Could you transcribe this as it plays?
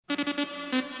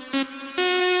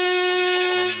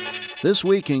This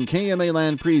week in KMA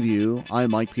Land Preview,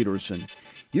 I'm Mike Peterson.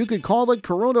 You could call it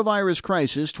Coronavirus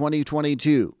Crisis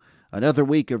 2022. Another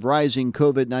week of rising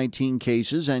COVID-19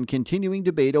 cases and continuing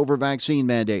debate over vaccine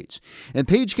mandates. And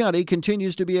Page County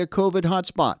continues to be a COVID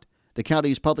hotspot. The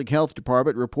county's public health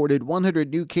department reported 100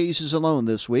 new cases alone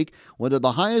this week, one of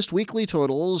the highest weekly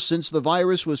totals since the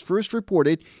virus was first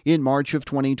reported in March of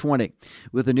 2020.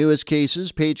 With the newest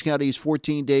cases, Page County's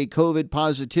 14-day COVID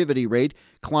positivity rate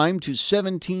climbed to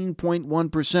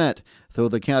 17.1%, though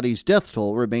the county's death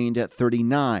toll remained at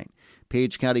 39.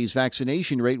 Page County's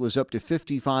vaccination rate was up to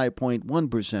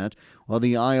 55.1%, while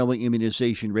the Iowa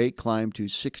immunization rate climbed to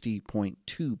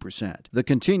 60.2%. The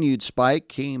continued spike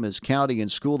came as county and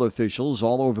school officials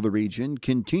all over the region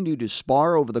continue to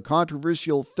spar over the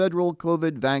controversial federal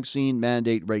COVID vaccine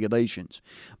mandate regulations.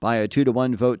 By a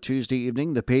 2-1 vote Tuesday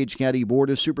evening, the Page County Board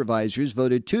of Supervisors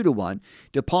voted 2-1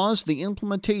 to pause the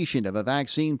implementation of a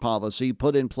vaccine policy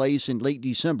put in place in late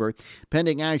December,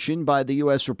 pending action by the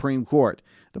U.S. Supreme Court.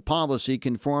 The policy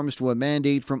conforms to a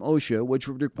mandate from OSHA, which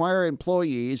would require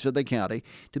employees of the county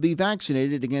to be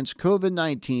vaccinated against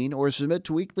COVID-19 or submit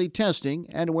to weekly testing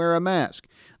and wear a mask.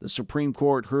 The Supreme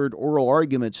Court heard oral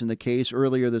arguments in the case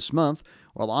earlier this month,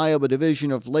 while Iowa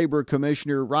Division of Labor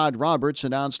Commissioner Rod Roberts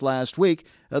announced last week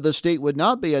that the state would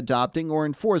not be adopting or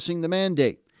enforcing the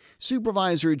mandate.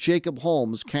 Supervisor Jacob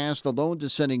Holmes cast the lone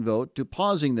dissenting vote to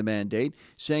pausing the mandate,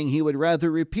 saying he would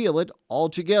rather repeal it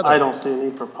altogether. I don't see a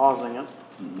need for pausing it.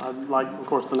 I'd like, of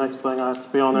course, the next thing has to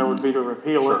be on there would be to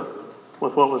repeal it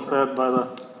with what was said by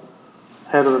the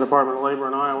head of the Department of Labor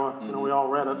in Iowa. You know, we all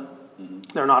read it.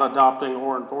 They're not adopting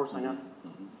or enforcing it.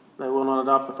 They will not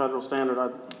adopt the federal standard.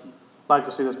 I'd like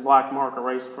to see this black mark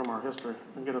erased from our history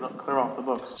and get it clear off the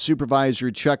books. Supervisor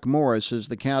Chuck Morris says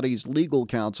the county's legal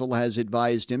counsel has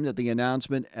advised him that the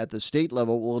announcement at the state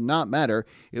level will not matter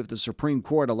if the Supreme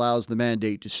Court allows the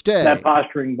mandate to stay. That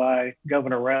posturing by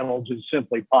Governor Reynolds is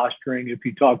simply posturing if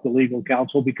you talk to legal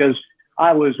counsel, because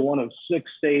Iowa is one of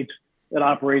 6 states that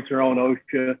operates their own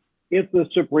OSHA. If the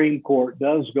Supreme Court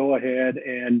does go ahead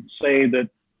and say that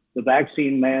the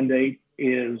vaccine mandate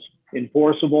is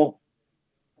enforceable,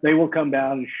 they will come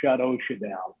down and shut OSHA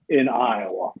down in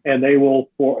Iowa, and they will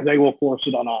force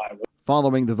it on Iowa.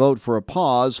 Following the vote for a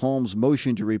pause, Holmes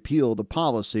motioned to repeal the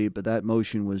policy, but that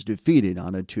motion was defeated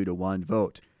on a 2-1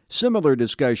 vote. Similar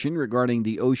discussion regarding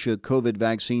the OSHA COVID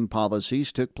vaccine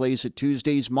policies took place at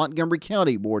Tuesday's Montgomery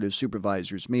County Board of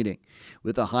Supervisors meeting.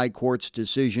 With the High Court's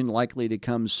decision likely to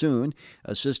come soon,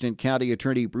 Assistant County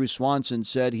Attorney Bruce Swanson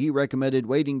said he recommended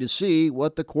waiting to see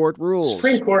what the court rules. The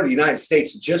Supreme Court of the United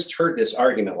States just heard this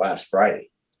argument last Friday.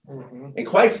 And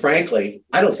quite frankly,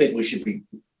 I don't think we should be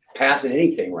passing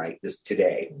anything right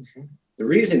today. The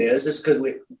reason is because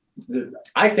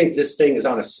I think this thing is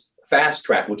on a fast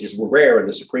track, which is rare in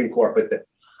the Supreme Court, but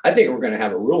I think we're going to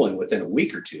have a ruling within a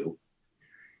week or two.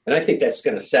 And I think that's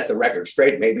going to set the record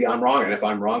straight. Maybe I'm wrong. And if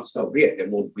I'm wrong, so be it.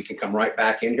 Then we can come right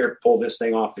back in here, pull this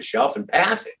thing off the shelf and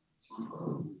pass it.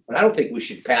 But I don't think we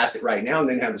should pass it right now and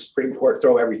then have the Supreme Court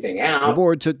throw everything out. The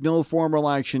board took no formal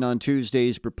action on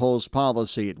Tuesday's proposed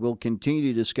policy. It will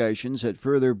continue discussions at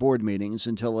further board meetings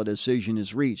until a decision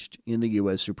is reached in the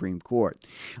U.S. Supreme Court.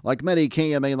 Like many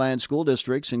KMA land school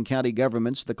districts and county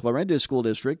governments, the Clarinda School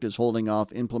District is holding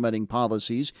off implementing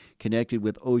policies connected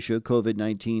with OSHA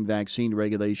COVID-19 vaccine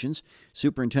regulations.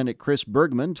 Superintendent Chris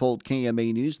Bergman told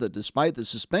KMA News that despite the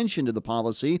suspension of the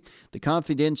policy, the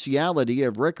confidentiality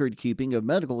of record keeping of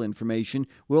medical information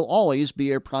will always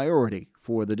be a priority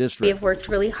for the district. We have worked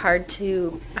really hard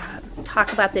to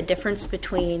talk about the difference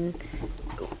between,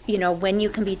 when you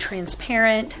can be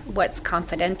transparent, what's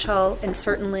confidential, and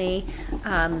certainly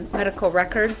medical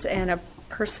records and a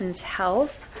person's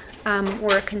health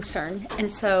were a concern.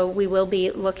 And so we will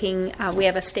be looking, we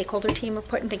have a stakeholder team we're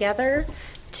putting together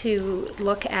to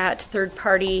look at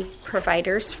third-party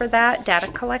providers for that data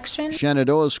collection.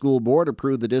 Shenandoah School Board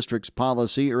approved the district's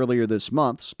policy earlier this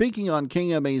month. Speaking on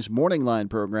KMA's Morning Line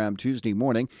program Tuesday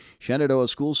morning, Shenandoah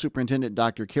School Superintendent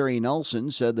Dr. Carrie Nelson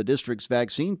said the district's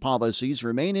vaccine policies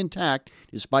remain intact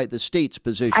despite the state's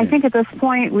position. I think at this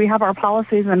point we have our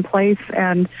policies in place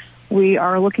and we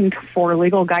are looking for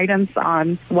legal guidance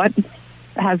on what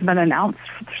has been announced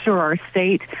through our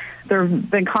state. There have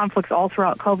been conflicts all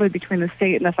throughout COVID between the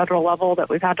state and the federal level that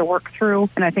we've had to work through,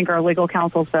 and I think our legal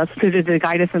counsel is best suited to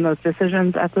guide us in those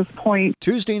decisions at this point.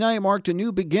 Tuesday night marked a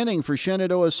new beginning for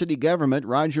Shenandoah City government.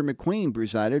 Roger McQueen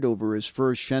presided over his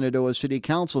first Shenandoah City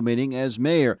Council meeting as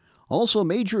mayor. Also,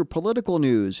 major political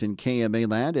news in KMA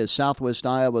land as Southwest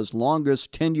Iowa's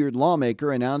longest tenured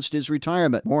lawmaker announced his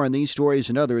retirement. More on these stories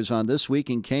and others on This Week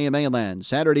in KMA land,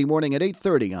 Saturday morning at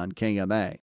 8:30 on KMA.